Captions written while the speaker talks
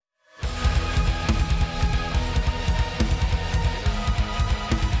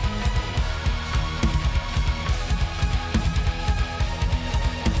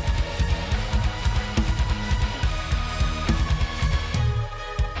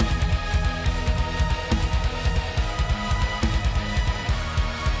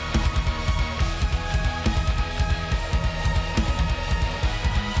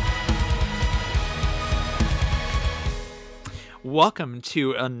Welcome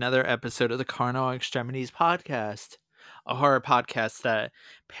to another episode of the Carnal Extremities podcast, a horror podcast that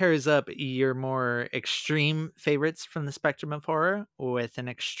pairs up your more extreme favorites from the spectrum of horror with an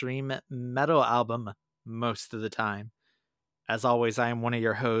extreme metal album most of the time. As always, I am one of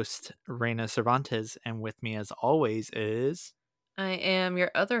your hosts, Reina Cervantes, and with me as always is... I am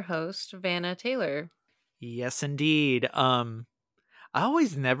your other host, Vanna Taylor. Yes, indeed. I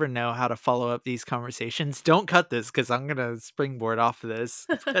always never know how to follow up these conversations. Don't cut this because I'm gonna springboard off of this.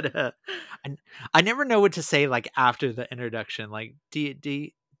 But I, I never know what to say like after the introduction. Like, do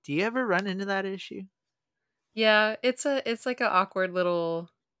you ever run into that issue? Yeah, it's like an awkward little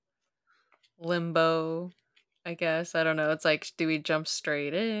limbo, I guess. I don't know. It's like, do we jump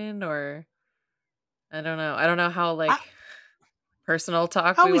straight in, or I don't know. I don't know how I, personal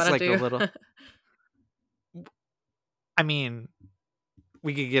talk I we always want like a to little. do. I mean,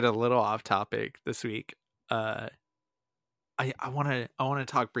 we could get a little off topic this week. I want to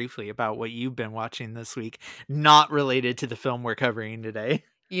talk briefly about what you've been watching this week, not related to the film we're covering today.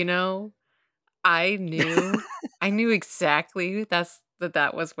 You know, I knew I knew exactly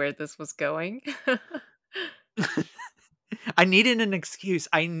that was where this was going. I needed an excuse.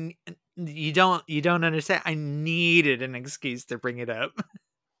 You don't understand. I needed an excuse to bring it up.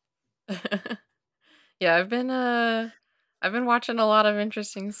 Yeah, I've been watching a lot of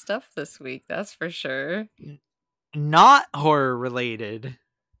interesting stuff this week, that's for sure. Not horror related.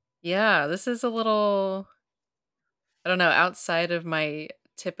 Yeah, this is a little, I don't know, outside of my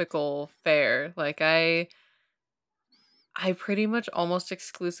typical fare. I pretty much almost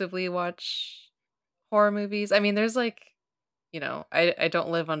exclusively watch horror movies. I mean, there's I don't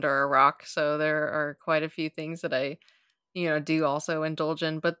live under a rock, so there are quite a few things that I, do also indulge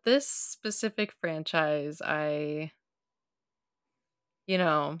in, but this specific franchise you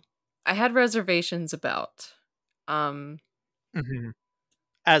know, I had reservations about. Um Mhm.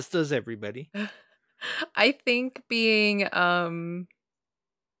 As does everybody. I think being I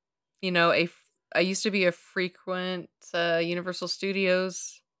used to be a frequent Universal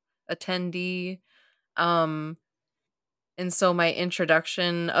Studios attendee. Um, and so my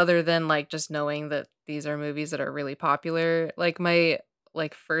introduction, other than like just knowing that these are movies that are really popular, like my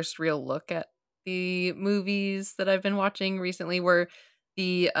first real look at the movies that I've been watching recently were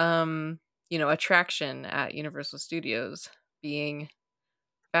the attraction at Universal Studios being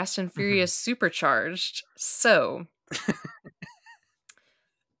Fast and Mhm. Furious Supercharged. So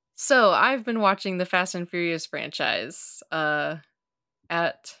I've been watching the Fast and Furious franchise,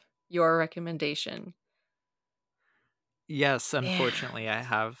 at your recommendation. Yes, Yeah. unfortunately, I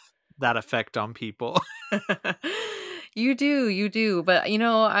have that effect on people. You do, but,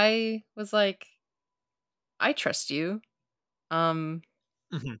 I was like, "I trust you. Um,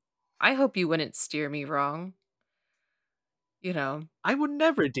 Mhm. I hope you wouldn't steer me wrong." You know? I would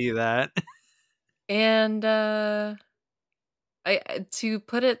never do that. And, to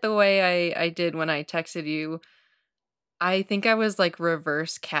put it the way I did when I texted you, I think I was, like,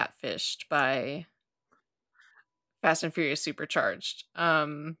 reverse catfished by Fast and Furious Supercharged.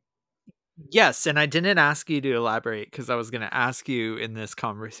 Yes, and I didn't ask you to elaborate because I was going to ask you in this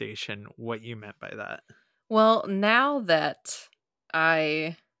conversation what you meant by that. Well, now that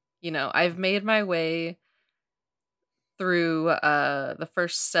I've made my way through the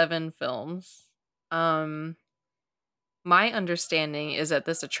first 7 films, um my understanding is that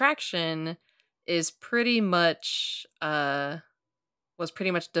this attraction is pretty much was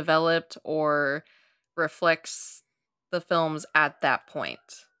pretty much developed or reflects the films at that point.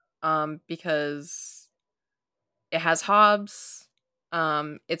 Because it has Hobbs.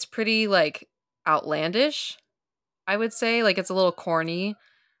 It's pretty like outlandish, I would say. Like it's a little corny.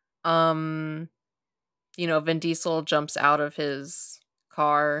 Um, Vin Diesel jumps out of his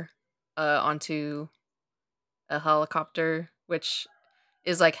car onto a helicopter, which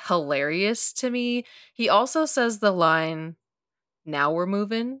is like hilarious to me. He also says the line, "Now we're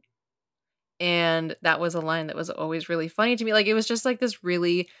moving." And that was a line that was always really funny to me. Like it was just like this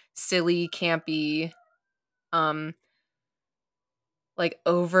really silly, campy, um, like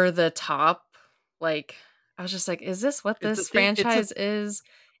over the top. Like I was just like, is this what It's a this thing. It's a franchise is?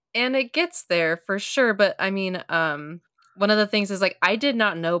 And it gets there for sure. But I mean, one of the things is like I did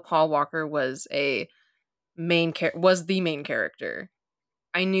not know Paul Walker was was the main character.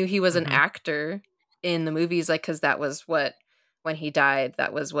 I knew he was an Mhm. actor in the movies, like, because that was what when he died,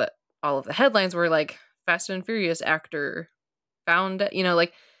 that was what all of the headlines were, like, Fast and Furious actor found,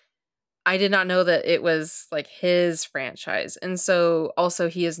 like, I did not know that it was, like, his franchise, and so, also,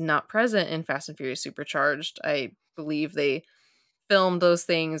 he is not present in Fast and Furious Supercharged. I believe they filmed those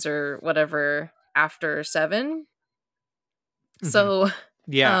things or whatever after 7, Mhm. So,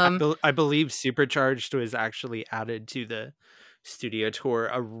 Yeah, um, I believe Supercharged was actually added to the studio tour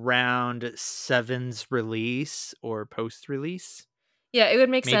around 7's release or post-release, yeah, it would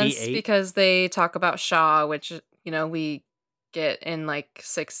make maybe sense 8? because they talk about Shaw, which, we get in, like,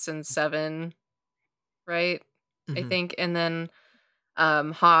 6 and 7, right? I Mhm, think, and then,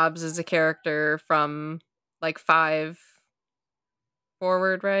 Hobbs is a character from, like, 5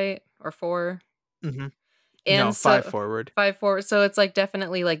 forward, right? Or 4? mhm. No, And 5 so forward. 5 forward, so it's, like,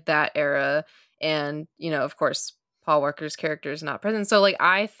 definitely, like, that era, and, of course, Paul Walker's character is not present, so, like,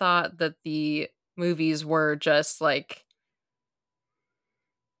 I thought that the movies were just, like,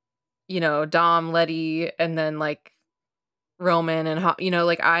 Dom, Letty, and then, like, Roman and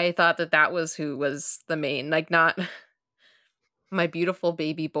like, I thought that that was who was the main, like, not my beautiful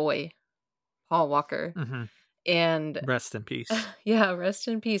baby boy, Paul Walker, Mhm. and Rest in peace. yeah, rest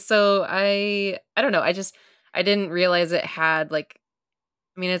in peace. So I don't know, I didn't realize it had, like,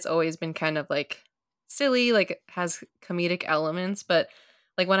 I mean, it's always been kind of, like, silly, like, it has comedic elements, but,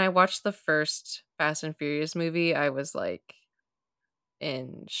 like, when I watched the first Fast and Furious movie, I was, like,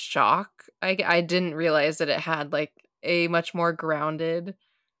 in shock. I didn't realize that it had, like, a much more grounded,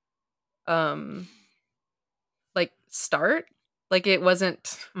 um, like, start. Like, it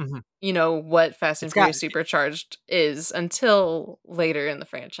wasn't, Mhm. what Fast and It's got Furious Supercharged is until later in the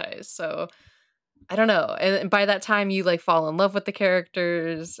franchise, so I don't know, and by that time, you, like, fall in love with the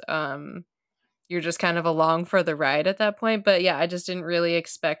characters, you're just kind of along for the ride at that point, but yeah, I just didn't really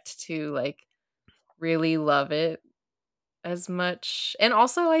expect to, like, really love it as much, and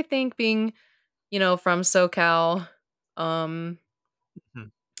also I think being, from SoCal, um,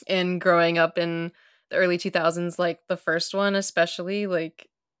 Mhm. and growing up in the early 2000s, like, the first one especially, like,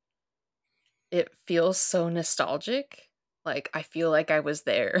 it feels so nostalgic, like, I feel like I was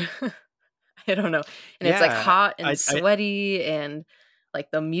there. I don't know, and it's, like, Yeah, hot and I sweaty, and,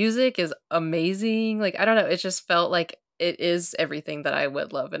 like, the music is amazing, like, I don't know, it just felt like it is everything that I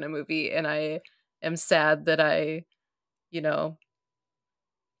would love in a movie, and I am sad that I, you know,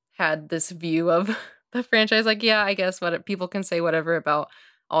 had this view of the franchise, like, yeah, I guess what people can say whatever about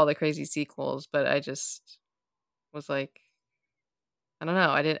all the crazy sequels, but I just was like, I don't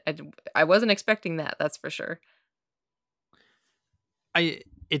know, I wasn't expecting that, that's for sure. I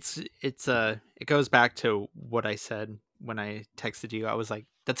it goes back to what I said when I texted you. I was like,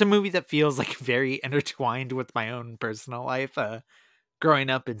 "That's a movie that feels, like, very intertwined with my own personal life," growing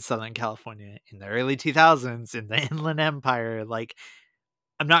up in Southern California in the early 2000s in the Inland Empire, like,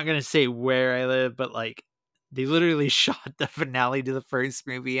 I'm not gonna say where I live, but, like, they literally shot the finale to the first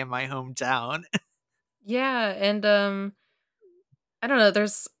movie in my hometown. Yeah, and, I don't know,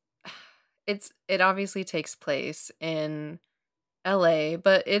 it obviously takes place in LA,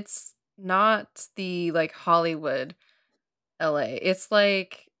 but it's not the, like, Hollywood LA. It's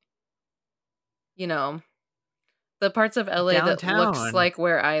like, you know, the parts of LA that looks Downtown. like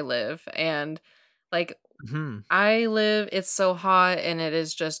where I live, and, like, Mhm. it's so hot, and it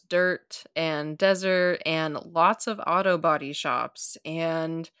is just dirt and desert and lots of auto body shops,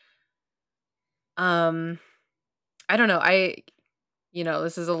 and, um, I don't know,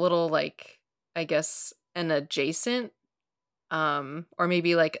 this is a little, like, I guess, an adjacent, or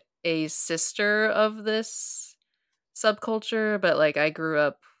maybe, like, a sister of this subculture, but, like, I grew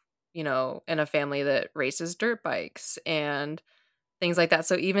up, in a family that races dirt bikes and things like that,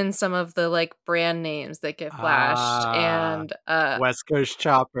 so even some of the, like, brand names that get flashed Ah, and, West Coast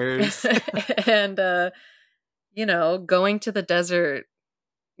choppers. and, going to the desert,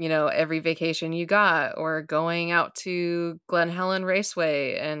 every vacation you got, or going out to Glen Helen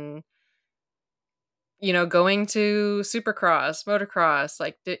Raceway and, going to Supercross, motocross,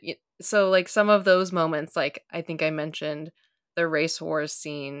 like, so, like, some of those moments, like, I think I mentioned the race wars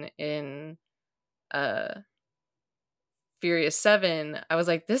scene in, uh, Furious 7, I was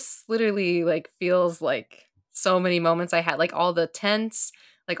like, "This literally, like, feels like so many moments I had," like, all the tents,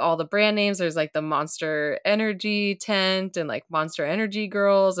 like, all the brand names, there's, like, the Monster Energy tent and, like, Monster Energy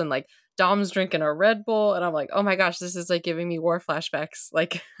girls and, like, Dom's drinking a Red Bull, and I'm like, "Oh my gosh, this is, like, giving me war flashbacks,"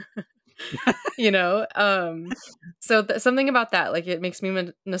 like, you know? So something about that, like, it makes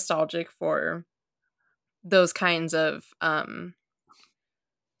me nostalgic for those kinds of,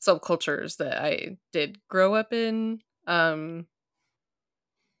 subcultures that I did grow up in,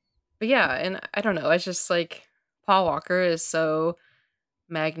 but yeah, and I don't know, it's just, like, Paul Walker is so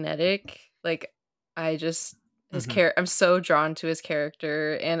magnetic, like, I just Mhm. I'm so drawn to his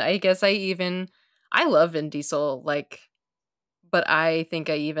character, and I guess I love Vin Diesel, like, but I think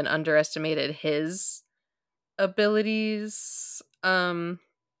I even underestimated his abilities,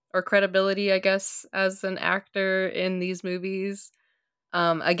 or credibility, I guess, as an actor in these movies.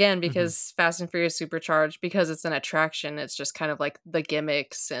 Again, Mhm. because Fast and Furious Supercharged, because it's an attraction, it's just kind of like the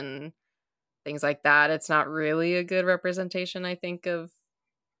gimmicks and things like that. It's not really a good representation, I think, of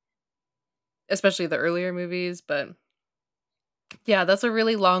especially the earlier movies. But yeah, that's a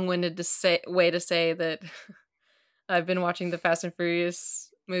really long-winded to say way to say that I've been watching the Fast and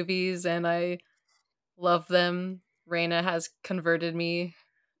Furious movies and I love them. Reina has converted me.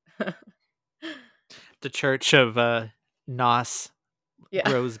 The Church of Nos Yeah.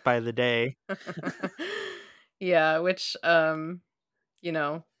 grows by the day. Yeah, which you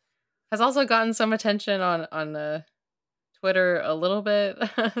know, has also gotten some attention on Twitter a little bit.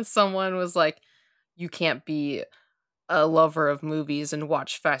 Someone was like, "You can't be a lover of movies and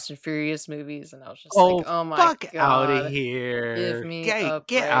watch Fast and Furious movies," and I was just like, Oh, "Oh my fuck out of god, give here. me a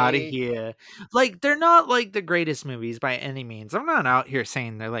Get out of break." here. Like, they're not like the greatest movies by any means. I'm not out here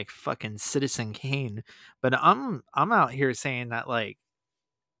saying they're like fucking Citizen Kane, but I'm out here saying that like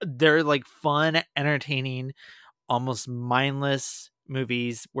they're like fun, entertaining, almost mindless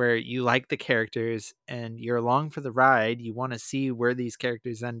movies where you like the characters and you're along for the ride. You want to see where these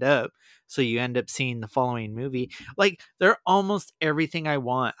characters end up. So you end up seeing the following movie. Like, they're almost everything I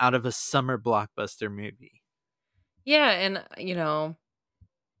want out of a summer blockbuster movie. Yeah, and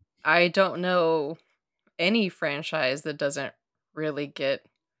I don't know any franchise that doesn't really get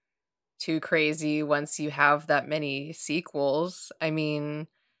too crazy once you have that many sequels. I mean,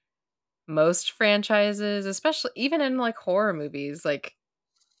 most franchises, especially even in like horror movies, like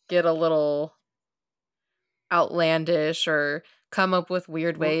get a little outlandish or come up with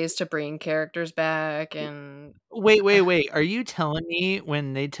weird ways to bring characters back and Wait. Are you telling me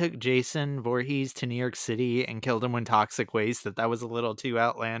when they took Jason Voorhees to New York City and killed him with toxic waste that was a little too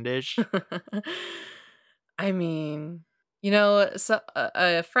outlandish? I mean, so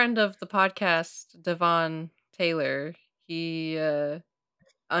a friend of the podcast, Devon Taylor, he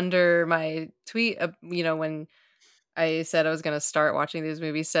under my tweet, when I said I was going to start watching these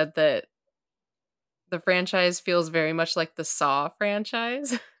movies, said that the franchise feels very much like the Saw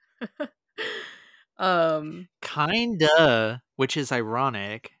franchise. um, Kinda, which is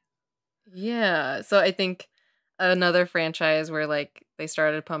ironic. yeah, so I think another franchise where like they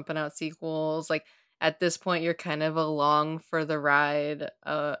started pumping out sequels, like at this point you're kind of along for the ride.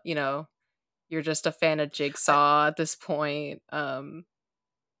 You're just a fan of Jigsaw at this point. I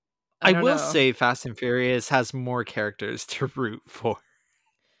I don't will know. say Fast and Furious has more characters to root for.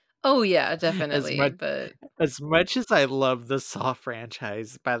 Oh yeah, As definitely, much but as much as I love the Saw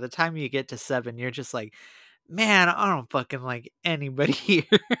franchise, by the time you get to 7, you're just like, "Man, I don't fucking like anybody here."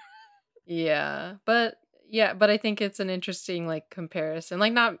 but I think it's an interesting like comparison.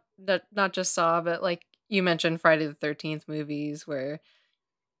 Like not just Saw, but like you mentioned Friday the 13th movies where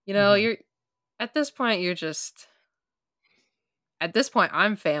Mhm, you're at this point you're just at this point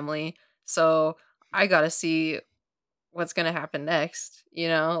I'm family, so I got to see what's going to happen next,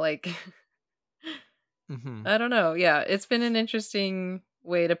 like mhm. I don't know. Yeah, it's been an interesting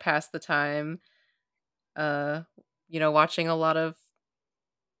way to pass the time. Uh, watching a lot of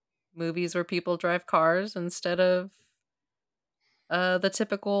movies where people drive cars instead of the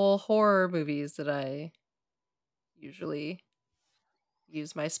typical horror movies that I usually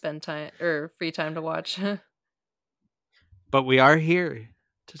use my spend time or free time to watch. But we are here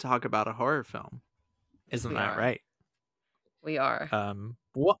to talk about a horror film. Yes, Isn't we that are. right? We are.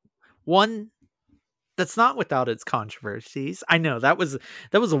 What one that's not without its controversies. I know that was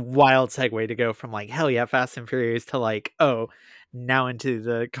a wild segue to go from like hell yeah, Fast and Furious to like, oh, now into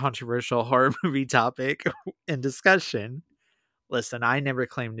the controversial horror movie topic and discussion. Listen, I never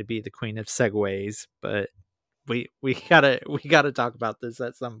claimed to be the queen of segues, but we gotta talk about this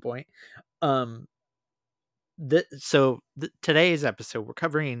at some point. Um, today's episode we're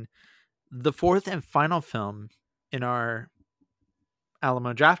covering the fourth and final film in our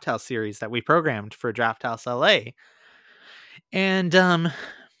Alamo Drafthouse series that we programmed for Drafthouse LA. And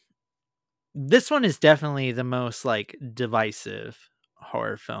this one is definitely the most like divisive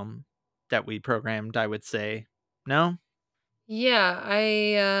horror film that we programmed, I would say. No? Yeah,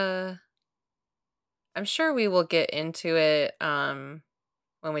 I'm sure we will get into it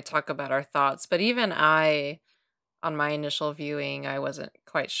when we talk about our thoughts, but even I on my initial viewing, I wasn't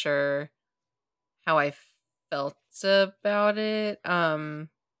quite sure how I felt about it.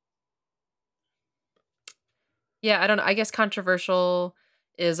 Yeah, I don't know. I guess controversial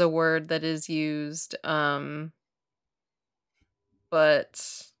is a word that is used,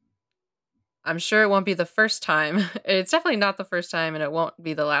 but I'm sure it won't be the first time. It's definitely not the first time, and it won't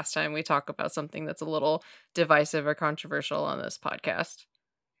be the last time we talk about something that's a little divisive or controversial on this podcast.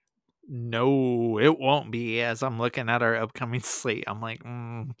 No, it won't be. As I'm looking at our upcoming slate, I'm like,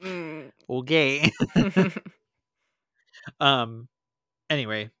 Mm. okay. um.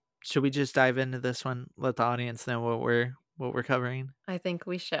 Anyway, should we just dive into this one? Let the audience know what we're covering. I think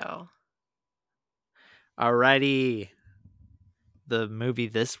we shall. Alrighty. The movie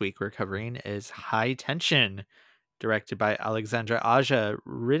this week we're covering is High Tension, directed by Alexandre Aja,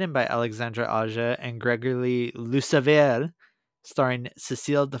 written by Alexandre Aja and Gregory Lusaver, starring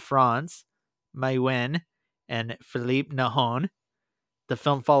Cécile de France, Mai Wen, and Philippe Nahon. The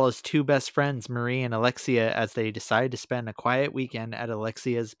film follows two best friends, Marie and Alexia, as they decide to spend a quiet weekend at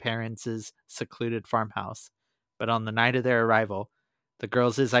Alexia's parents' secluded farmhouse. But on the night of their arrival, the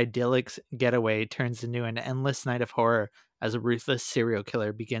girls' idyllic getaway turns into an endless night of horror as a ruthless serial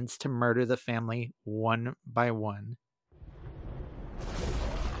killer begins to murder the family one by one.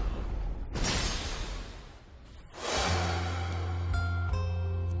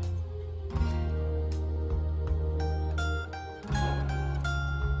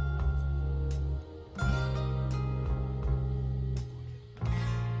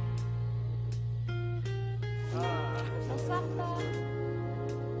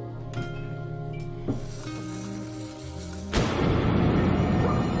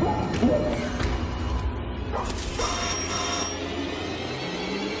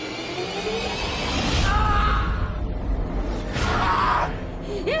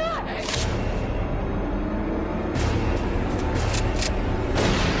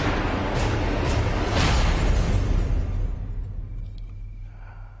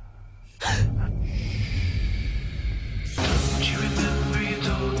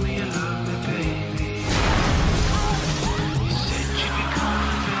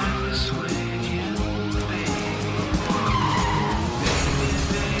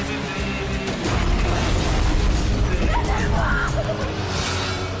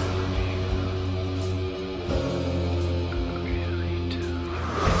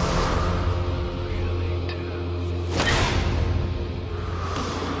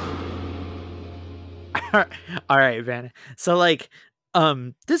 All right, Van. So like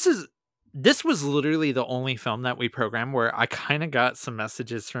this was literally the only film that we programmed where I kind of got some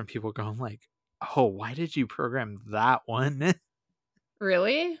messages from people going like, "Oh, why did you program that one?"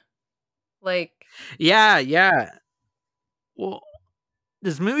 Really? Like, Yeah, yeah. Well,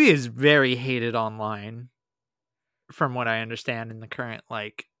 this movie is very hated online from what I understand in the current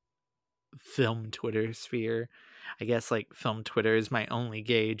like film Twitter sphere. I guess like film Twitter is my only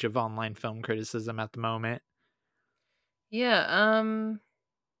gauge of online film criticism at the moment. yeah,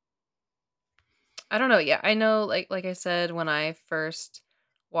 I don't know. Yeah, I know like I said when I first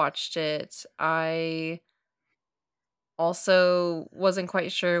watched it, I also wasn't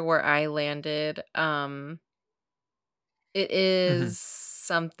quite sure where I landed. It Mhm, is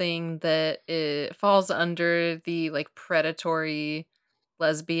something that it falls under the like predatory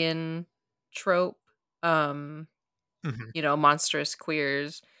lesbian trope. Um, mhm, monstrous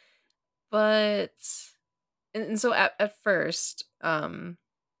queers. But and so at first,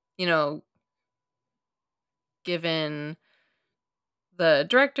 you know, given the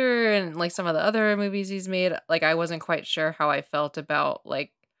director and like some of the other movies he's made, like I wasn't quite sure how I felt about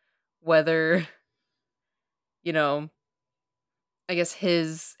like whether, you know, I guess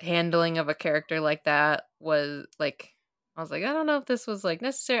his handling of a character like that was like I was like, I don't know if this was like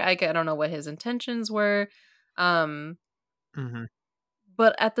necessary. I don't know what his intentions were. Um mhm,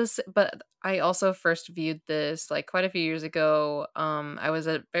 but I also first viewed this like quite a few years ago. I was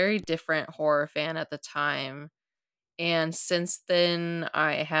a very different horror fan at the time. And since then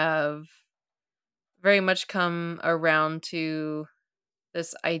I have very much come around to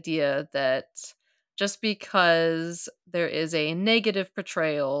this idea that just because there is a negative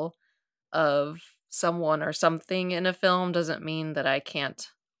portrayal of someone or something in a film doesn't mean that I can't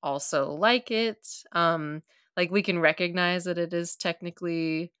also like it. Like we can recognize that it is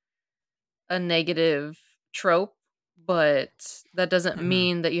technically a negative trope, but that doesn't mhm,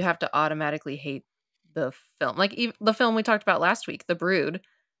 mean that you have to automatically hate the film. Like the film we talked about last week, The Brood,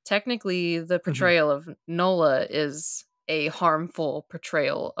 technically the mhm. portrayal of Nola is a harmful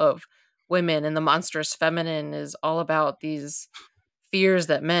portrayal of women, and the monstrous feminine is all about these fears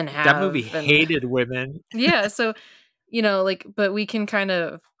that men That movie have. And hated women. yeah, so like but we can kind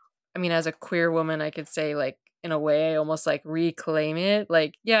of, I mean, as a queer woman, I could say like in a way I almost like reclaim it.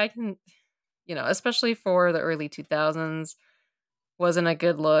 Like, yeah, I can, especially for the early 2000s, wasn't a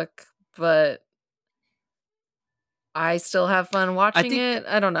good look, but I still have fun I watching think it.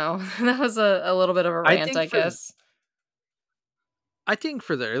 I don't know. That was a little bit of a I rant, think I for guess. I think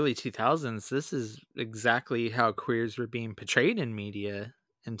for the early 2000s, this is exactly how queers were being portrayed in media.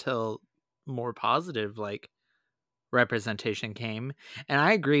 until more positive like representation came. And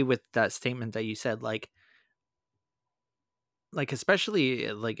I agree with that statement that you said, especially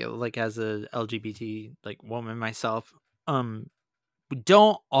like as a LGBT like woman myself, we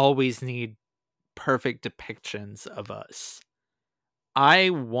don't always need perfect depictions of us.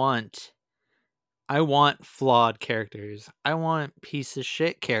 I want I want flawed characters. I want piece of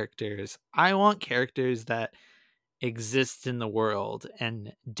shit characters. I want characters that exist in the world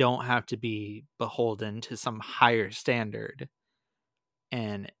and don't have to be beholden to some higher standard.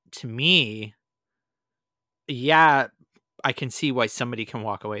 And to me, yeah, I can see why somebody can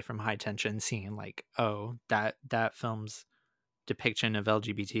walk away from High Tension seeing like, oh, that film's depiction of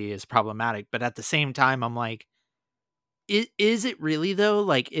LGBT is problematic. But at the same time, I'm like, is it really though?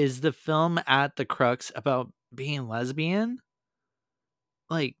 Like, is the film at the crux about being lesbian?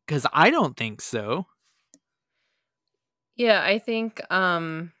 Like, because I don't think so. Yeah, I think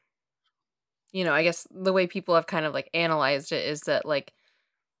I guess the way people have kind of like analyzed it is that like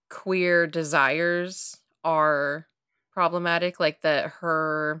queer desires are problematic, like that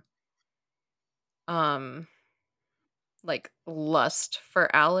her um like lust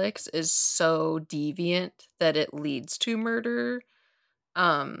for Alex is so deviant that it leads to murder.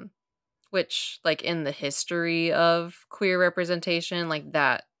 Um which like in the history of queer representation, like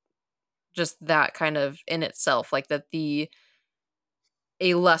that just that kind of in itself, like that the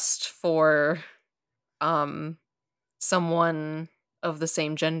a lust for um someone of the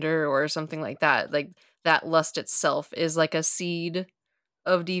same gender or something like that, like that lust itself is like a seed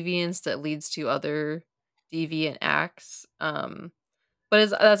of deviance that leads to other deviant acts. But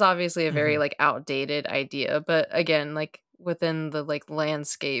that's obviously a very Mhm. like outdated idea, but again, like within the like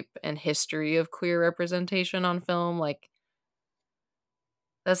landscape and history of queer representation on film, like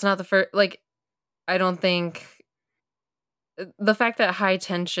that's not the first like I don't think the fact that High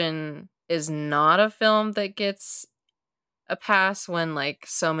Tension is not a film that gets a pass when like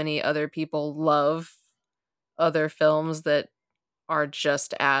so many other people love other films that are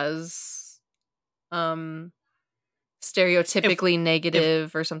just as um If stereotypically if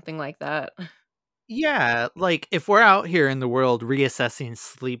negative or something like that. Yeah, like if we're out here in the world reassessing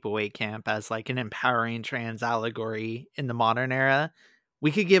sleepaway camp as like an empowering trans allegory in the modern era,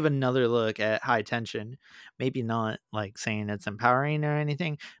 we could give another look at High Tension. Maybe not like saying it's empowering or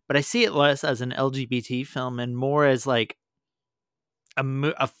anything, but I see it less as an LGBT film and more as like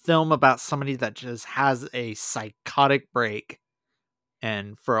a film about somebody that just has a psychotic break.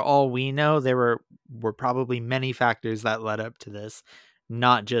 And for all we know, there were probably many factors that led up to this,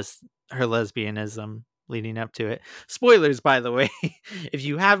 not just her lesbianism leading up to it. Spoilers, by the way. If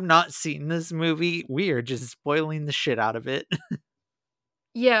you have not seen this movie, we are just spoiling the shit out of it.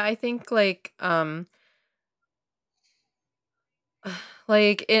 Yeah, I think like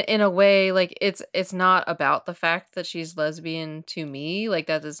in a way like it's not about the fact that she's lesbian to me. Like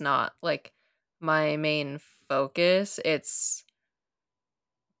that is not like my main focus. It's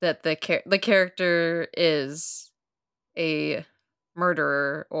that the character is a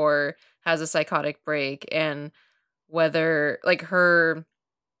murderer or has a psychotic break, and whether like her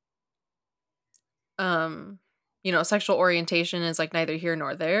um sexual orientation is like neither here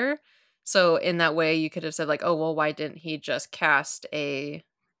nor there. So in that way you could have said like, oh well, why didn't he just cast a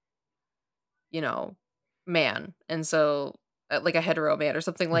you know man, and so like a hetero man or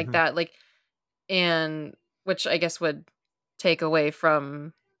something like Mhm, that, like, and which I guess would take away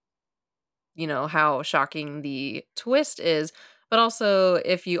from how shocking the twist is. But also,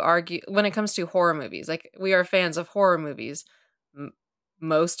 if you argue when it comes to horror movies, like we are fans of horror movies, m-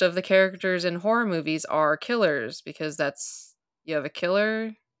 most of the characters in horror movies are killers because that's you have a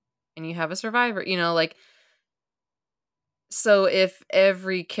killer and you have a survivor, like so if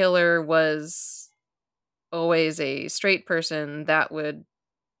every killer was always a straight person, that would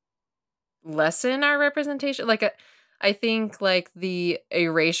lessen our representation. Like, I think like the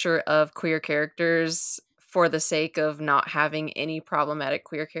erasure of queer characters for the sake of not having any problematic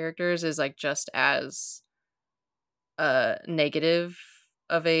queer characters is like just as negative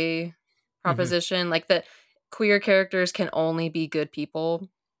of a mhm. proposition. Like that queer characters can only be good people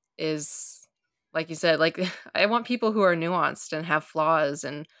is like you said, like I want people who are nuanced and have flaws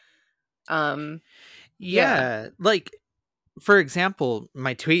and um yeah. Yeah, like, for example,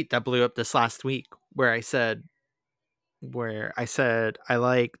 my tweet that blew up this last week where I said I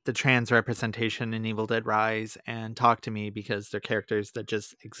like the trans representation in Evil Dead Rise and Talk to Me because they're characters that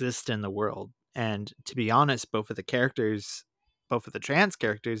just exist in the world. And to be honest, both of the trans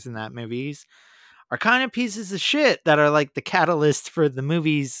characters in that movies are kind of pieces of shit that are like the catalyst for the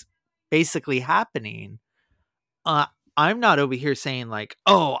movies basically happening. I'm not over here saying like,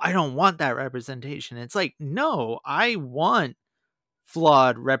 "Oh, I don't want that representation." It's like, "No, I want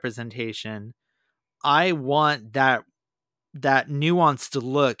flawed representation. I want that nuanced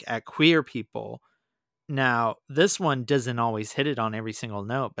look at queer people." Now, this one doesn't always hit it on every single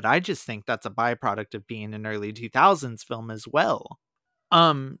note, but I just think that's a byproduct of being an early 2000s film as well.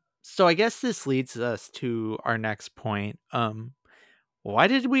 So I guess this leads us to our next point. Why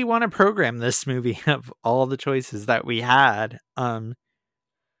did we want to program this movie of all the choices that we had? I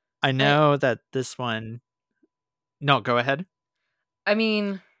I know that this one. No, go ahead. I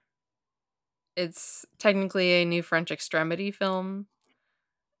mean, it's technically a new French extremity film.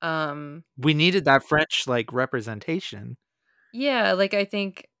 Um, We needed that French like representation. yeah, like I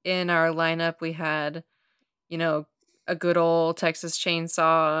think in our lineup we had, you know, a good old Texas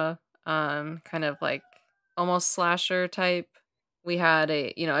Chainsaw, kind of like almost slasher type. We had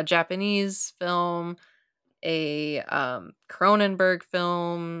a Japanese film, a Cronenberg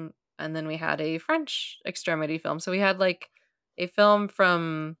film, and then we had a French extremity film. So we had like a film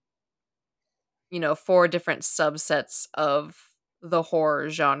from, four different subsets of the horror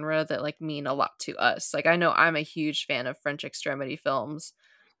genre that like mean a lot to us. Like I know I'm a huge fan of French extremity films.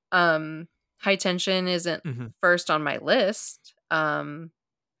 Um High Tension isn't Mhm, first on my list.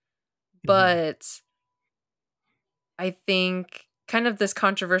 mhm. But I think kind of this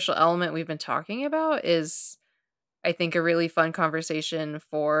controversial element we've been talking about is I think a really fun conversation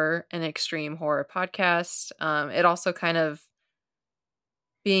for an extreme horror podcast. It also kind of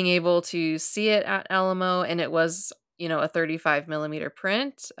being able to see it at Alamo, and it was, a 35 millimeter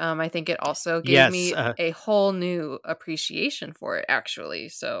print. I think it also gave Yes, me a whole new appreciation for it, actually.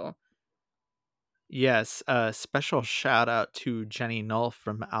 So, yes, special shout out to Jenny Null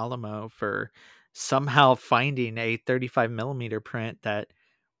from Alamo for somehow finding a 35 millimeter print that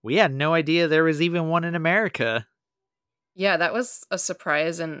we had no idea there was even one in America. yeah, that was a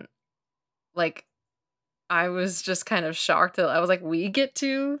surprise. And like, I was just kind of shocked that I was like, we get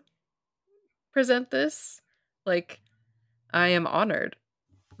to present this? Like, I am honored.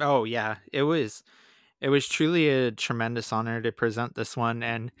 Oh yeah, it was truly a tremendous honor to present this one,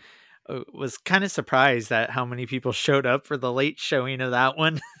 and was kind of surprised at how many people showed up for the late showing of that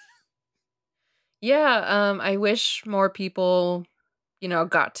one. Yeah, I wish more people,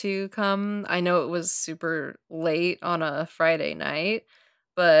 got to come. I know it was super late on a Friday night,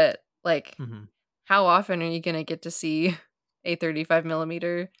 but like, Mhm. how often are you gonna get to see a 35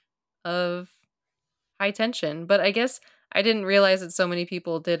 millimeter of high tension? But I guess I didn't realize that so many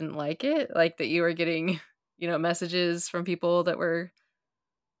people didn't like it, like that you were getting, messages from people that were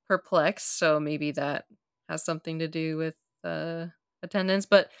perplexed. So maybe that has something to do with attendance.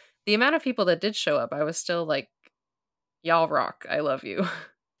 But the amount of people that did show up, I was still like, y'all rock. I love you.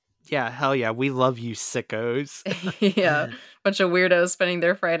 Yeah, hell yeah, we love you sickos. Yeah. Bunch of weirdos spending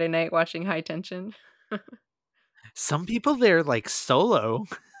their Friday night watching High Tension. Some people there like solo.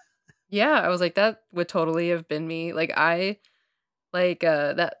 Yeah, I was like, that would totally have been me. Like that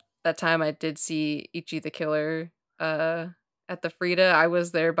time I did see Ichi the Killer at the Frida, I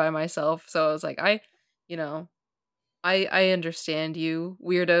was there by myself. So I was like, you know, I understand you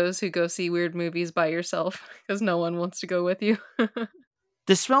weirdos who go see weird movies by yourself because no one wants to go with you.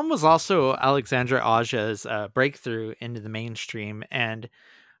 This film was also Alexandre Aja's breakthrough into the mainstream, and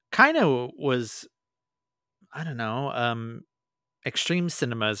kind of was, I don't know, extreme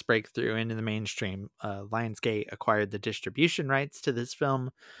cinema's breakthrough into the mainstream. Lionsgate acquired the distribution rights to this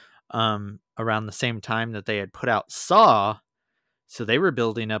film around the same time that they had put out Saw. So they were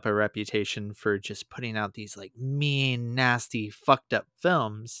building up a reputation for just putting out these like mean, nasty, fucked up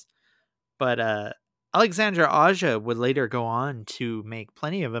films. But Alexandre Aja would later go on to make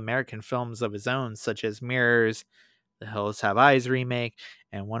plenty of American films of his own, such as Mirrors, The Hills Have Eyes remake,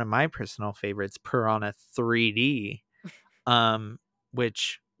 and one of my personal favorites, Piranha 3D, um,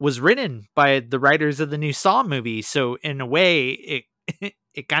 which was written by the writers of the new Saw movie. So in a way, it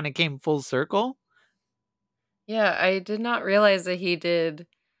it kind of came full circle. Yeah, I did not realize that he did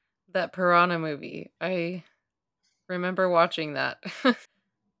that Piranha movie. I remember watching that.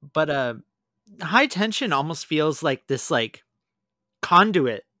 But High Tension almost feels like this like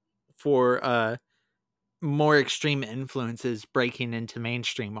conduit for more extreme influences breaking into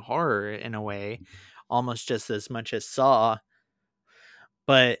mainstream horror in a way, almost just as much as Saw.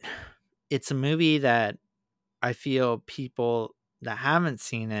 But it's a movie that I feel people that haven't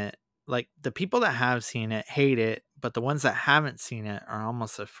seen it, like the people that have seen it, hate it, but the ones that haven't seen it are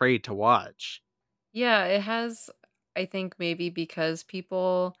almost afraid to watch. Yeah, it has. I think maybe because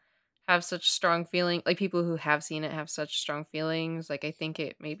people have such strong feeling, like people who have seen it have such strong feelings. Like I think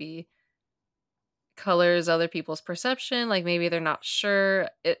it maybe colors other people's perception, like, maybe they're not sure.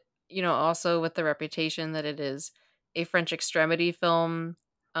 It also with the reputation that it is a French extremity film,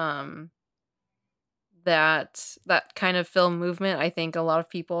 um, that kind of film movement, I think a lot of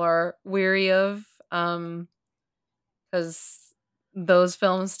people are weary of, because those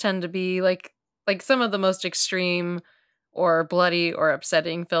films tend to be, some of the most extreme or bloody or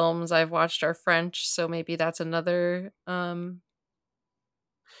upsetting films I've watched are French, so maybe that's another,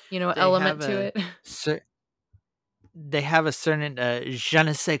 They have element to a it. cer they have a certain, je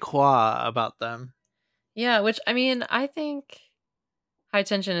ne sais quoi about them. Yeah, which I mean, I think High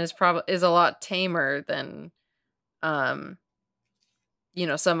Tension is a lot tamer than, um,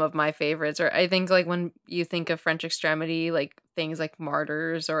 some of my favorites. Or I think like when you think of French extremity, like things like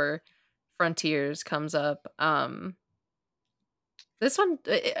Martyrs or Frontiers comes up. This one,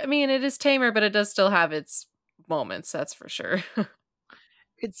 I mean, it is tamer, but it does still have its moments. That's for sure.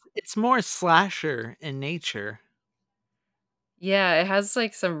 It's more slasher in nature. Yeah, it has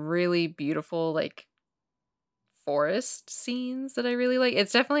like some really beautiful like forest scenes that I really like.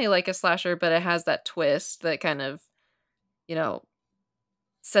 It's definitely like a slasher, but it has that twist that kind of, you know,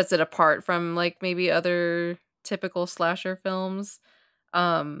 sets it apart from, like, maybe other typical slasher films.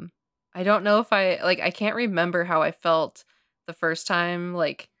 Um, I don't know if I can't remember how I felt the first time,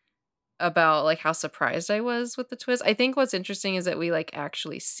 like, about, like, how surprised I was with the twist. I think what's interesting is that we, like,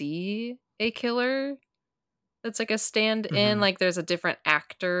 actually see a killer that's, like, a stand-in, Mhm. like, there's a different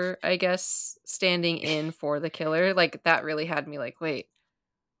actor, I guess, standing in for the killer, like, that really had me like, "Wait,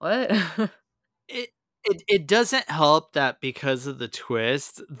 what?" It it doesn't help that because of the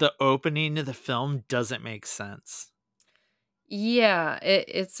twist, the opening of the film doesn't make sense. Yeah,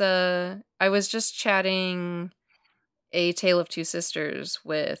 I was just chatting A Tale of Two Sisters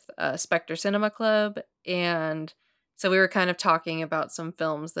with, Spectre Cinema Club, and so we were kind of talking about some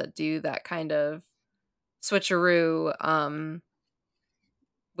films that do that kind of switcheroo,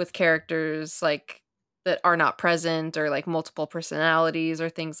 with characters, like, that are not present or, like, multiple personalities or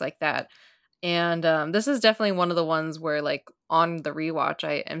things like that, and, this is definitely one of the ones where, like, on the rewatch,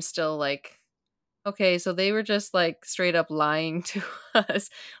 I am still like, "Okay, so they were just, like, straight up lying to us."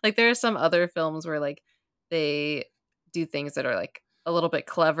 Like, there are some other films where, like, they do things that are, like, a little bit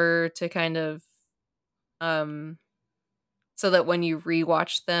clever to kind of, um so that when you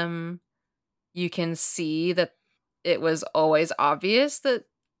rewatch them, you can see that it was always obvious that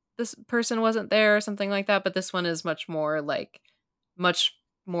this person wasn't there or something like that, but this one is much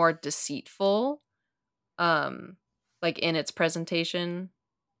more deceitful, um, like, in its presentation.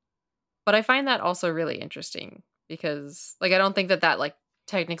 But I find that also really interesting because, like, I don't think that like,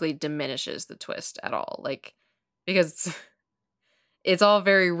 technically diminishes the twist at all, like, because it's all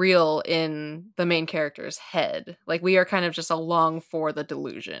very real in the main character's head. Like, we are kind of just along for the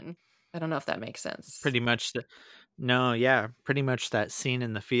delusion. I don't know if that makes sense. Pretty much the No, yeah, pretty much that scene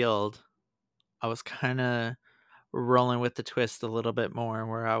in the field, I was kinda rolling with the twist a little bit more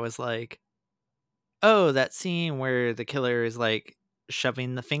where I was like, "Oh, that scene where the killer is, like,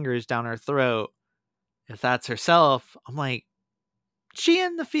 shoving the fingers down her throat, if that's herself," I'm like, "She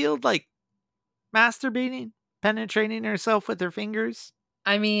in the field, like, masturbating, penetrating herself with her fingers?"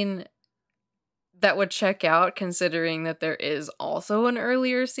 I mean, that would check out considering that there is also an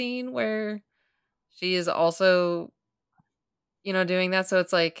earlier scene where she is also, doing that, so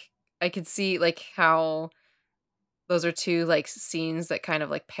it's like, I could see, like, how those are 2, like, scenes that kind of,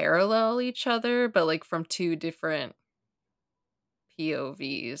 like, parallel each other, but, like, from 2 different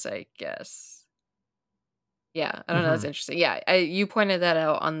POVs, I guess. Yeah, I don't know, that's Mhm. interesting. Yeah, you pointed that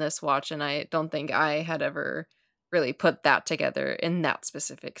out on this watch, and I don't think I had ever really put that together in that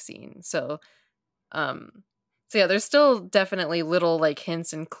specific scene. Um so yeah, there's still definitely little, like,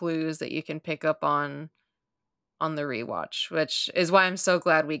 hints and clues that you can pick up on the rewatch, which is why I'm so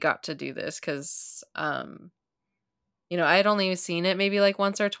glad we got to do this 'cause, I had only seen it maybe, like,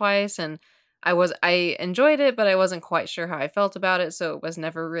 once or twice, and I enjoyed it, but I wasn't quite sure how I felt about it, so it was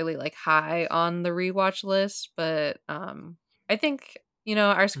never really, like, high on the rewatch list, but, I think,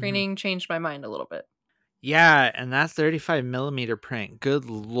 our Mhm. screening changed my mind a little bit. Yeah, and that 35 millimeter print, good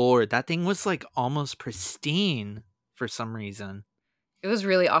lord, that thing was, like, almost pristine for some reason. It was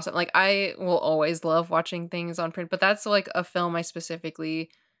really awesome, like, I will always love watching things on print, but that's, like, a film I specifically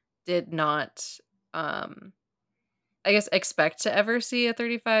did not, um I guess, expect to ever see a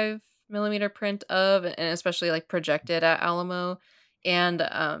 35 millimeter print of, and especially, like, projected at Alamo, and,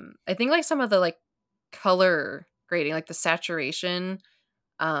 I think, like, some of the, like, color grading, like, the saturation,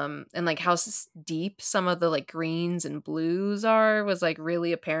 and, like, how deep some of the, like, greens and blues are was, like,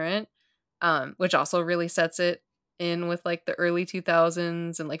 really apparent, which also really sets it in with like the early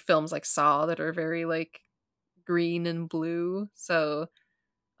 2000s and like films like Saw that are very like green and blue. So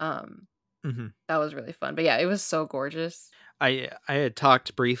um Mhm. that was really fun. But yeah, it was so gorgeous. I had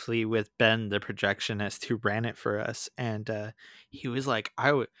talked briefly with Ben, the projectionist who ran it for us, and he was like,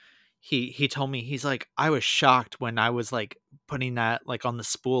 he told me, he's like, I was shocked when I was like putting that like on the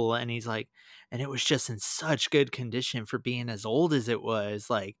spool, and he's like, and it was just in such good condition for being as old as it was.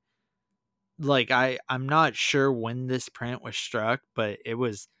 I'm not sure when this print was struck, but it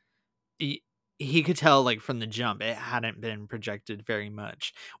was he, he could tell like from the jump it hadn't been projected very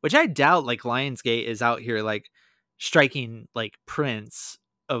much, which I doubt like Lionsgate is out here like striking like prints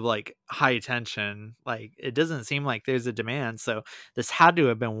of like high tension. Like it doesn't seem like there's a demand, so this had to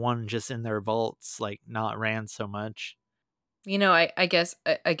have been one just in their vaults, like not ran so much. I guess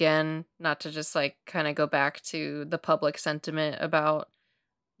again, not to just like kind of go back to the public sentiment about,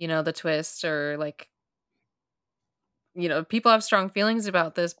 the twist or like, people have strong feelings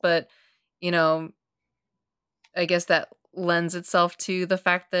about this, but you know, I guess that lends itself to the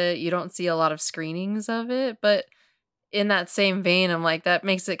fact that you don't see a lot of screenings of it, but in that same vein, I'm like that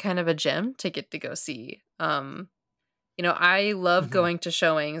makes it kind of a gem to get to go see. I love Mhm. going to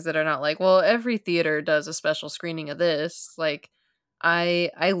showings that are not like, well, every theater does a special screening of this. Like I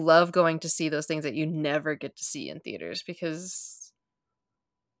love going to see those things that you never get to see in theaters because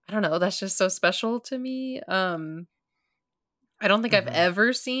I don't know, that's just so special to me. I don't think I've Mhm.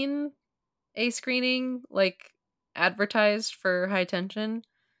 ever seen a screening like advertised for High Tension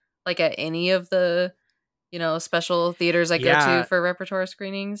like at any of the, special theaters I go to Yeah, for repertoire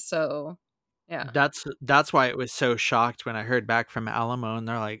screenings. So, yeah. that's why it was so shocked when I heard back from Alamo and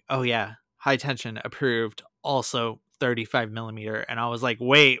they're like, "Oh yeah, high tension approved, also 35 millimeter," and I was like,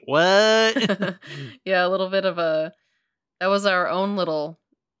 "Wait, what?" Yeah, a little bit of a that was our own little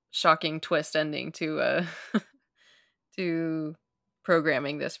shocking twist ending to to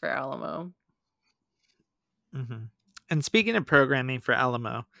programming this for Alamo. Mhm. And speaking of programming for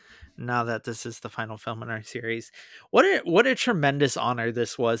Alamo, now that this is the final film in our series, what a tremendous honor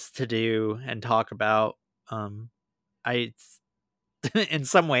this was to do and talk about. I in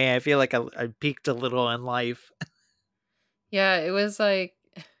some way I feel like I peaked a little in life. Yeah, it was like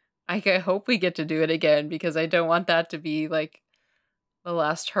I hope we get to do it again because I don't want that to be like the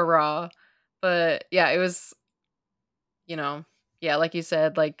last hurrah. But yeah, it was, you know, yeah, like you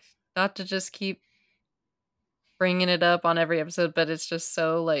said, like not to just keep bringing it up on every episode, but it's just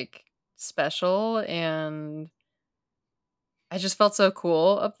so like special and I just felt so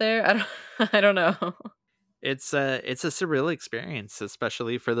cool up there. I don't I don't know. It's a surreal experience,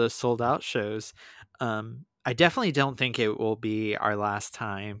 especially for those sold out shows. I definitely don't think it will be our last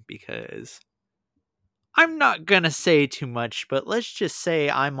time because I'm not gonna say too much, but let's just say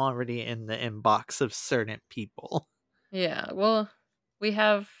I'm already in the inbox of certain people. Yeah, well, we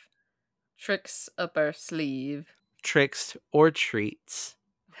have tricks up our sleeve. Tricks or treats,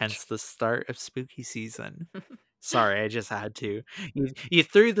 hence the start of spooky season. Sorry, I just had to. You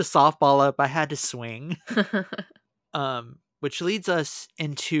threw the softball up, I had to swing. Which leads us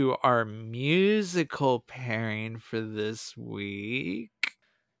into our musical pairing for this week.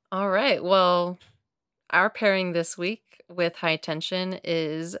 All right. Well, our pairing this week with High Tension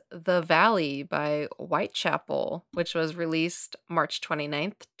is The Valley by Whitechapel, which was released March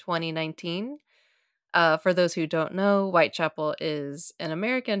 29th, 2019. For those who don't know, Whitechapel is an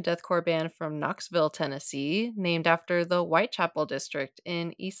American deathcore band from Knoxville, Tennessee, named after the Whitechapel district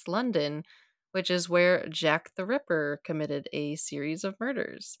in East London, which is where Jack the Ripper committed a series of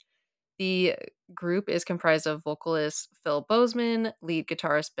murders. The group is comprised of vocalist Phil Bozeman, lead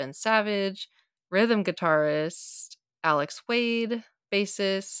guitarist Ben Savage, rhythm guitarist Alex Wade,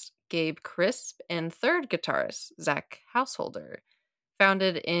 bassist Gabe Crisp, and third guitarist Zach Householder.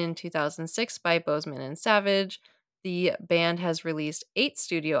 Founded in 2006 by Bozeman and Savage, the band has released 8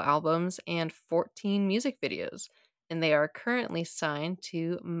 studio albums and 14 music videos, and they are currently signed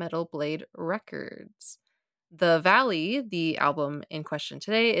to Metal Blade Records. The Valley, the album in question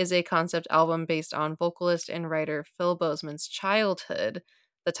today, is a concept album based on vocalist and writer Phil Bozeman's childhood,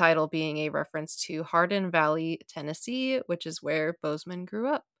 the title being a reference to Hardin Valley, Tennessee, which is where Bozeman grew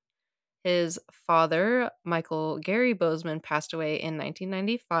up. His father, Michael Gary Bozeman, passed away in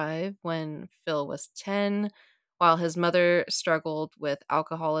 1995 when Phil was 10, while his mother struggled with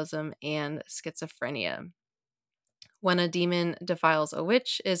alcoholism and schizophrenia. When a demon defiles a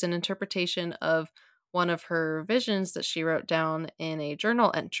witch is an interpretation of one of her visions that she wrote down in a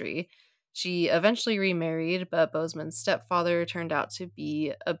journal entry. She eventually remarried, but Bozeman's stepfather turned out to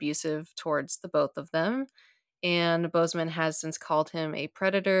be abusive towards the both of them. and Bozeman has since called him a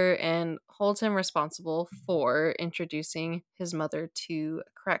predator and holds him responsible for introducing his mother to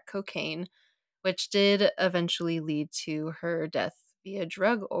crack cocaine, which did eventually lead to her death via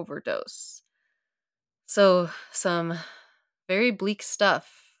drug overdose. So, some very bleak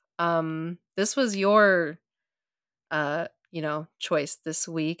stuff. This was your choice this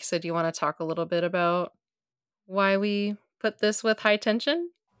week. So do you want to talk a little bit about why we put this with high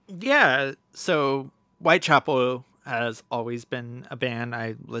tension? Yeah, so Whitechapel has always been a band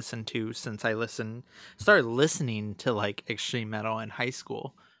I listened to since I started listening to like extreme metal in high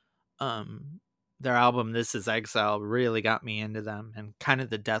school. Um their album This Is Exile really got me into them and kind of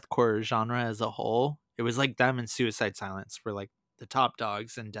the deathcore genre as a whole. It was like them and Suicide Silence were like the top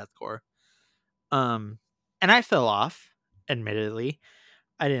dogs in deathcore. Um and I fell off, admittedly.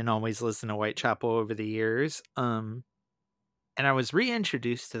 I didn't always listen to Whitechapel over the years. And I was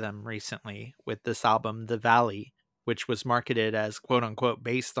reintroduced to them recently with this album, The Valley, which was marketed as quote unquote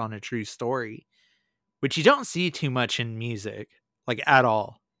based on a true story, which you don't see too much in music, like at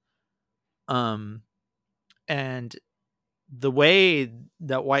all. Um, and the way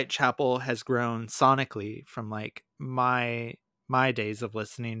that Whitechapel has grown sonically from like my days of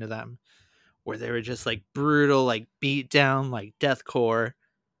listening to them, where they were just like brutal, like beat down, like deathcore.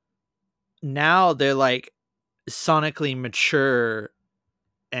 Now they're like sonically mature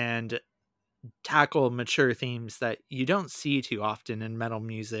and tackle mature themes that you don't see too often in metal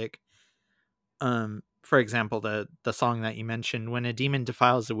music. For example, the song that you mentioned, When a Demon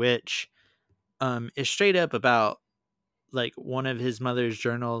Defiles a Witch, is straight up about like one of his mother's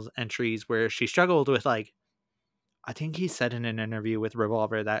journal entries where she struggled with like, I think he said in an interview with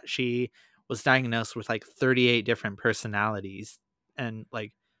Revolver that she was diagnosed with like 38 different personalities, and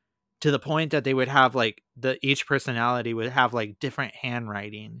like to the point that they would have like each personality would have like different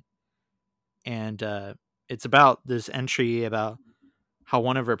handwriting. And it's about this entry about how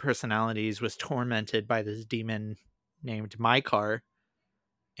one of her personalities was tormented by this demon named Mykar,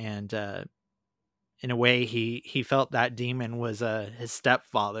 and in a way, he felt that demon was his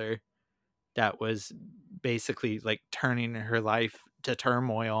stepfather that was basically like turning her life to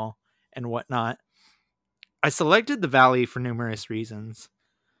turmoil and whatnot. I selected The Valley for numerous reasons.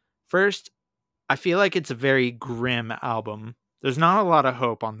 First, I feel like it's a very grim album. There's not a lot of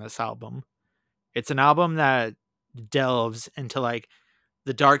hope on this album. It's an album that delves into like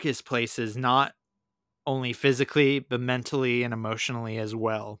the darkest places, not only physically, but mentally and emotionally as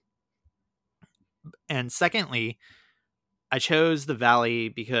well. And secondly, I chose The Valley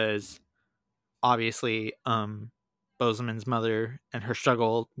because obviously, Bozeman's mother and her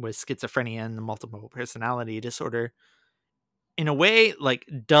struggle with schizophrenia and the multiple personality disorder, in a way, like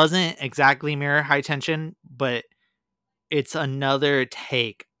doesn't exactly mirror high tension, but it's another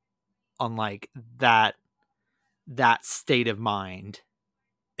take on like that state of mind.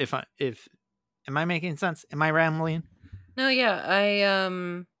 If am I making sense? Am I rambling? No, yeah,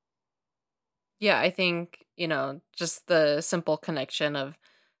 I think, just the simple connection of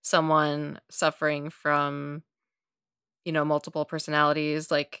someone suffering from, multiple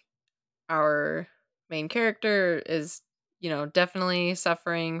personalities, like our main character is, definitely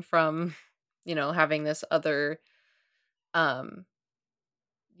suffering from, having this other um,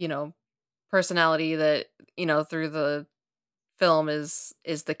 you know, personality that, through the film is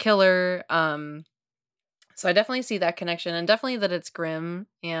the killer. So I definitely see that connection, and definitely that it's grim,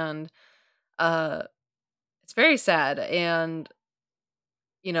 and uh it's very sad. And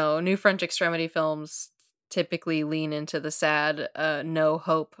new French extremity films typically lean into the sad, no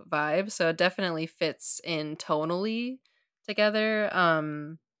hope vibe, so it definitely fits in tonally together. I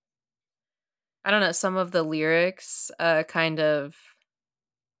don't know, some of the lyrics kind of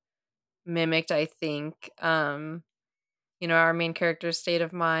mimicked, I think, our main character's state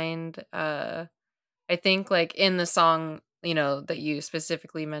of mind. I think, like, in the song, that you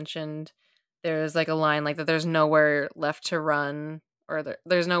specifically mentioned, there's, like, a line, like, that there's nowhere left to run, or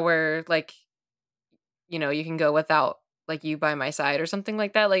there's nowhere, like, you can go without, like, you by my side, or something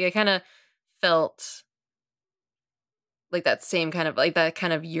like that. Like, I kinda felt like that same kind of, like, that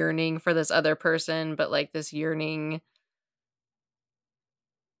kind of yearning for this other person, but, like, this yearning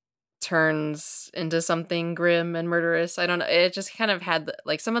turns into something grim and murderous. I don't know. It just kind of had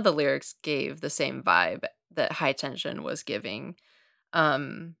like, some of the lyrics gave the same vibe that High Tension was giving.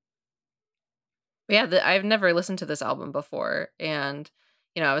 Um, but yeah, I've never listened to this album before, and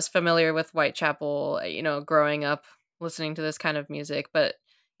I was familiar with Whitechapel, growing up listening to this kind of music, but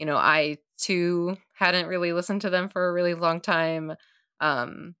I too hadn't really listened to them for a really long time.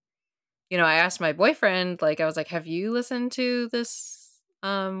 Um, I asked my boyfriend, like, I was like, "Have you listened to this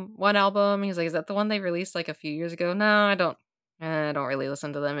one album. He's like, "Is that the one they released like a few years ago?" No, I don't really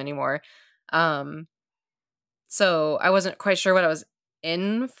listen to them anymore. Um, so I wasn't quite sure what I was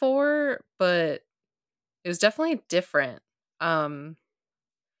in for, but it was definitely different. Um,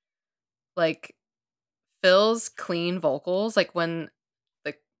 like Phil's clean vocals, like the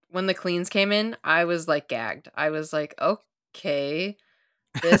when the cleans came in, I was like gagged. I was like, "Okay,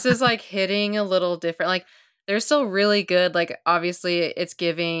 this is like hitting a little different." Like they're still really good. Like obviously it's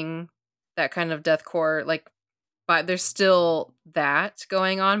giving that kind of deathcore like but there's still that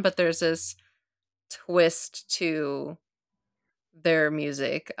going on, but there's this twist to their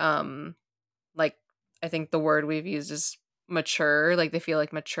music. Like I think the word we've used is mature, like they feel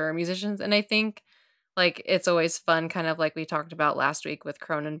like mature musicians. And I think like it's always fun, kind of like we talked about last week with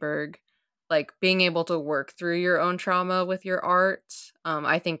Cronenberg, like being able to work through your own trauma with your art.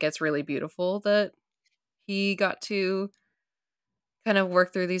 I think it's really beautiful that he got to kind of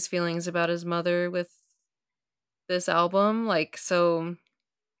work through these feelings about his mother with this album. Like, so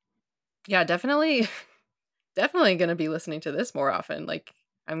yeah, definitely, definitely gonna be listening to this more often. Like,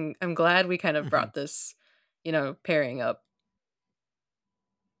 I'm glad we kind of Mhm. brought this, pairing up.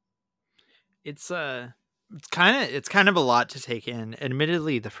 It's it's kind of a lot to take in.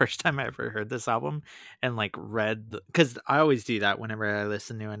 Admittedly, the first time I ever heard this album and like read, because I always do that whenever I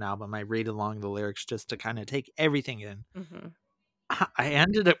listen to an album, I read along the lyrics just to kind of take everything in. Mhm. I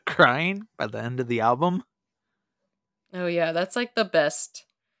ended up crying by the end of the album. Oh, yeah, that's, like, the best.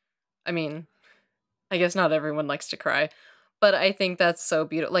 I mean, I guess not everyone likes to cry, but I think that's so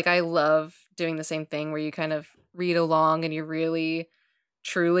beautiful. Like, I love doing the same thing where you kind of read along and you're really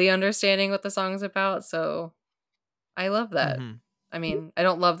truly understanding what the song's about, so I love that. Hmm. I mean, I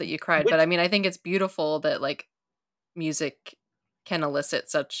don't love that you cried, but I Which, mean, I think it's beautiful that, like, music can elicit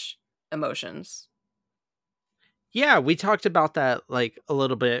such emotions. yeah, we talked about that like a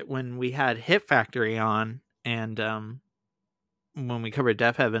little bit when we had Hit Factory on, and when we covered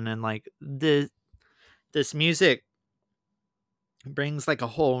Deaf Heaven, and like this music brings like a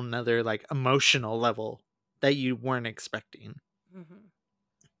whole nother like emotional level that you weren't expecting. Mhm.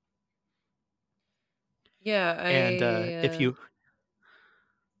 Yeah, And if you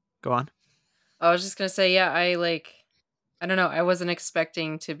go on. I was just gonna say, yeah, I don't know, I wasn't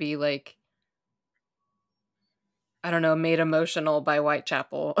expecting to be, like, I don't know, made emotional by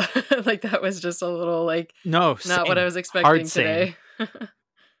Whitechapel. Like, that was just a little, like, No, not what I same. was Hard expecting same. today.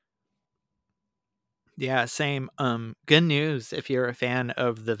 Yeah, same. Good news if you're a fan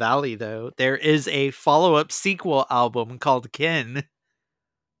of The Valley though. There is a follow-up sequel album called Kin.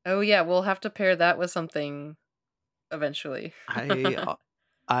 Oh, yeah, we'll have to pair that with something eventually. I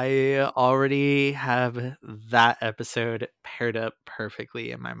I already have that episode paired up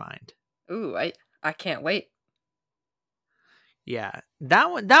perfectly in my mind. Ooh, I can't wait. Yeah. That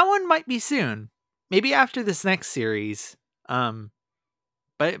one might be soon. Maybe after this next series. Um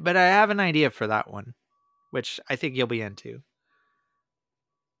but I have an idea for that one, which I think you'll be into.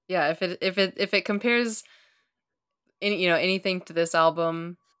 Yeah, if it compares anything to this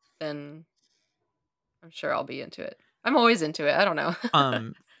album, then I'm sure I'll be into it. I'm always into it, I don't know.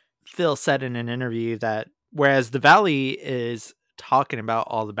 Um Phil said in an interview that whereas The Valley is talking about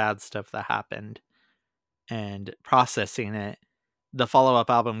all the bad stuff that happened and processing it, the follow-up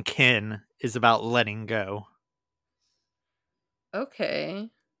album Kin is about letting go.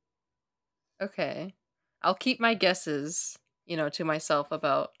 Okay. Okay. I'll keep my guesses, to myself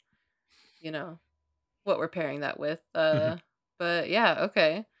about, you know, what we're pairing that with. But yeah,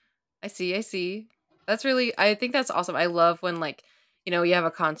 okay. I see. I think that's awesome. I love when like, you have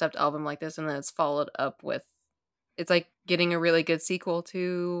a concept album like this and then it's followed up with it's like getting a really good sequel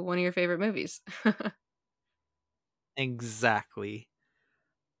to one of your favorite movies. Exactly.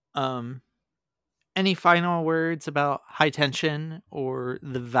 Um any final words about High Tension or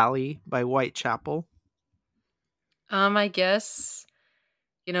The Valley by Whitechapel? I guess,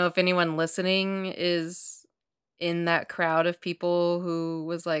 if anyone listening is in that crowd of people who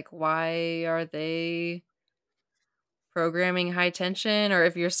was like, why are they programming high tension? Or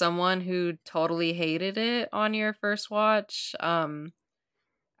if you're someone who totally hated it on your first watch,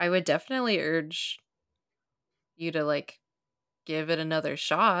 I would definitely urge you to like give it another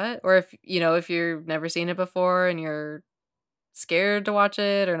shot. Or if you've never seen it before and you're scared to watch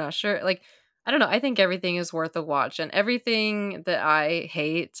it or not sure, like I don't know, I think everything is worth a watch and everything that I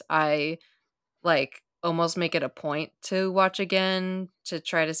hate, I like almost make it a point to watch again to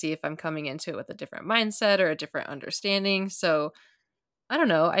try to see if I'm coming into it with a different mindset or a different understanding. So, I don't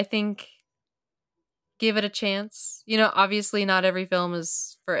know, I think give it a chance. Obviously not every film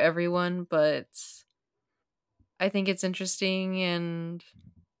is for everyone, but I think it's interesting, and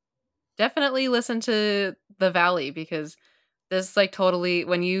definitely listen to The Valley, because this, like, totally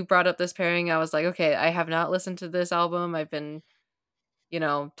when you brought up this pairing, I was like, "Okay, I have not listened to this album. I've been,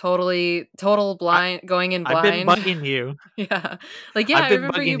 total I blind going in I've been blind." bugging you. Yeah. Like, yeah, I've I been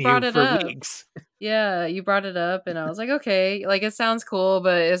remember you bugging brought you it for up. weeks. Yeah, you brought it up, and I was like, "Okay." Like, it sounds cool,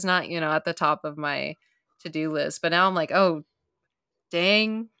 but it's not, at the top of my to-do list. But now I'm like, "Oh,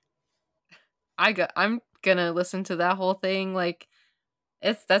 dang. I'm gonna listen to that whole thing." Like,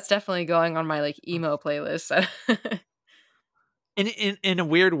 that's definitely going on my, like, emo playlist. In a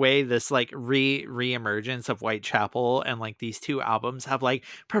weird way, this like reemergence of Whitechapel and like these two albums have like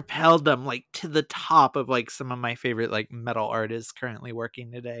propelled them like to the top of like some of my favorite like metal artists currently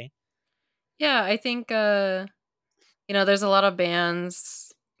working today. Yeah, I think, there's a lot of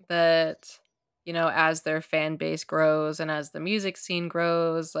bands that, as their fan base grows and as the music scene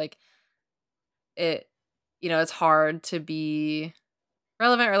grows, like, it it's hard to be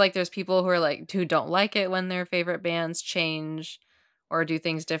relevant, or like there's people who are like who don't like it when their favorite bands change or do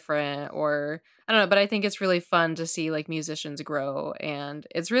things different, or I don't know, but I think it's really fun to see like musicians grow, and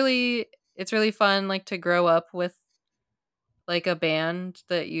it's really fun like to grow up with like a band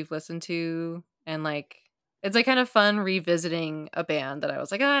that you've listened to, and like it's like kind of fun revisiting a band that I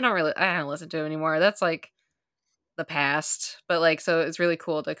was like, "Oh, I don't listen to anymore. That's like the past." But like so it's really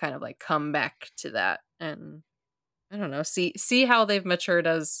cool to kind of like come back to that, and I don't know, see how they've matured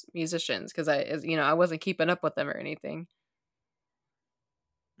as musicians, because I wasn't keeping up with them or anything.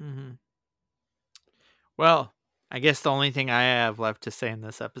 Hmm. Well, I guess the only thing I have left to say in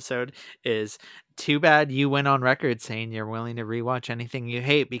this episode is too bad you went on record saying you're willing to rewatch anything you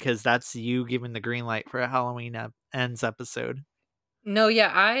hate, because that's you giving the green light for a Halloween ends episode. No,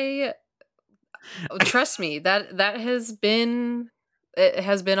 yeah, I trust me, that has been it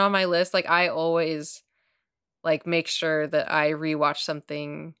has been on my list. Like, I always like make sure that I rewatch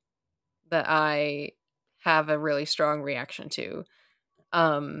something that I have a really strong reaction to.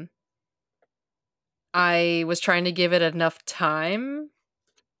 Um I was trying to give it enough time,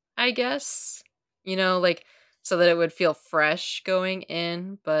 I guess. Like so that it would feel fresh going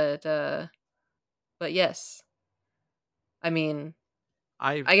in, but yes. I mean,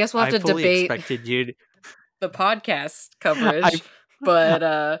 I I guess we'll have I to fully debate expected you to, the podcast I coverage,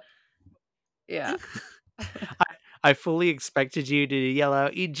 but yeah. I, I fully expected you to yell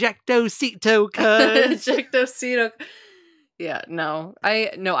out ejectocito, cuz. Ejectocito. Yeah, no. I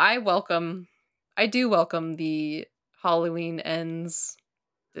do welcome the Halloween ends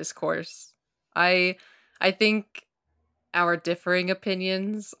discourse. I I think our differing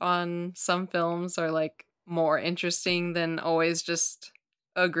opinions on some films are like more interesting than always just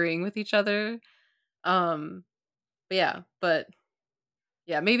agreeing with each other. Um but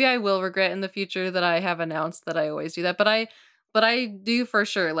yeah, maybe I will regret in the future that I have announced that I always do that, but I do for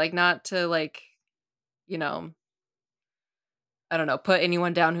sure, like, not to, like, you know, I don't know, put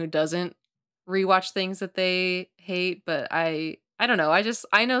anyone down who doesn't rewatch things that they hate, but I don't know,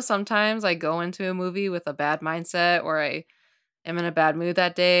 I know sometimes I go into a movie with a bad mindset, or I am in a bad mood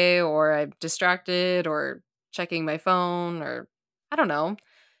that day, or I'm distracted, or checking my phone, or I don't know.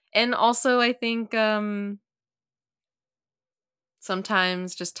 And also I think,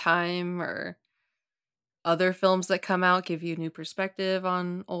 sometimes just time or other films that come out give you new perspective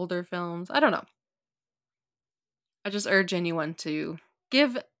on older films. I don't know. I just urge anyone to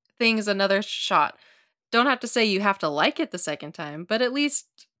give things another shot. Don't have to say you have to like it the second time, but at least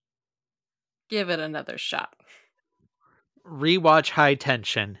give it another shot. Rewatch High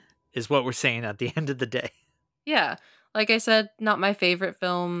Tension is what we're saying at the end of the day. Yeah. Like I said, not my favorite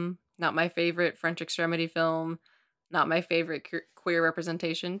film, not my favorite French extremity film, not my favorite queer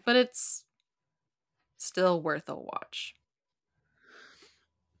representation, but it's still worth a watch.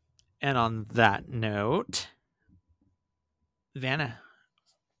 And on that note, Vanna,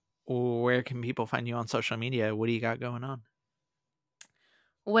 where can people find you on social media? What do you got going on?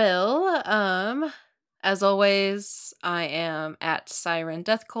 Well, as always, I am at Siren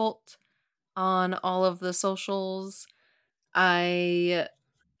Death Cult on all of the socials. I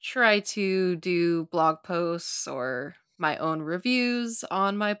try to do blog posts or my own reviews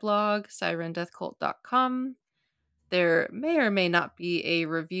on my blog, sirendeathcult.com. There may or may not be a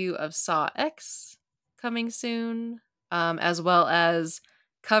review of Saw X coming soon, as well as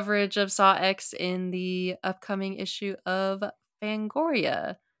coverage of Saw X in the upcoming issue of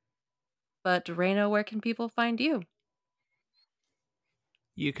Fangoria. But Reina, where can people find you?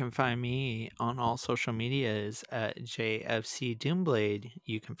 You can find me on all social medias at JFC Doomblade.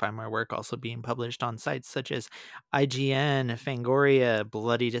 You can find my work also being published on sites such as IGN, Fangoria,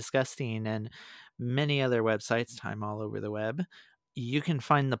 Bloody Disgusting, and many other websites. Time all over the web. You can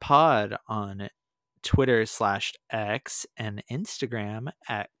find the pod on Twitter/X and Instagram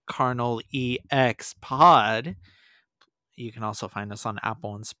at CarnalEXPod. You can also find us on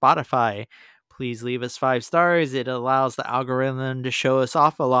Apple and Spotify. Please leave us 5 stars. It allows the algorithm to show us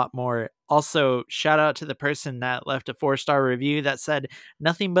off a lot more. Also, shout out to the person that left a 4-star review that said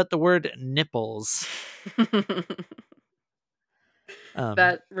nothing but the word nipples.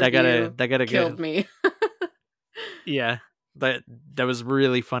 That review that got a killed good. me. Yeah, that was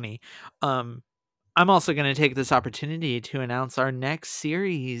really funny. I'm also going to take this opportunity to announce our next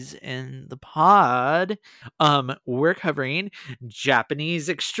series in the pod. We're covering Japanese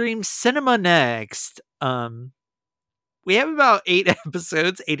extreme cinema next. We have about 8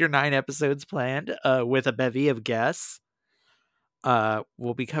 or 9 episodes planned, with a bevy of guests.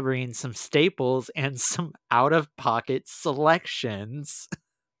 We'll be covering some staples and some out-of-pocket selections.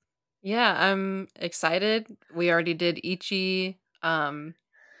 Yeah, I'm excited. We already did Ichi,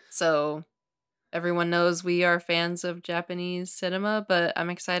 so everyone knows we are fans of Japanese cinema, but I'm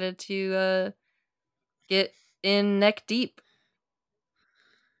excited to get in neck deep.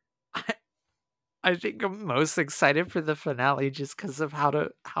 I think I'm most excited for the finale just because of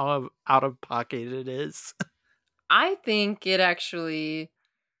how out of pocket it is. I think it actually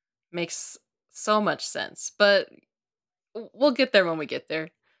makes so much sense, but we'll get there when we get there.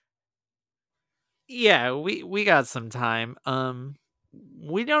 Yeah, we got some time.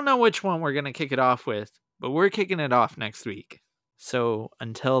 We don't know which one we're gonna kick it off with, but we're kicking it off next week. So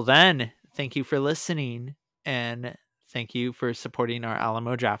until then, thank you for listening, and thank you for supporting our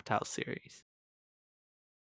Alamo Drafthouse series.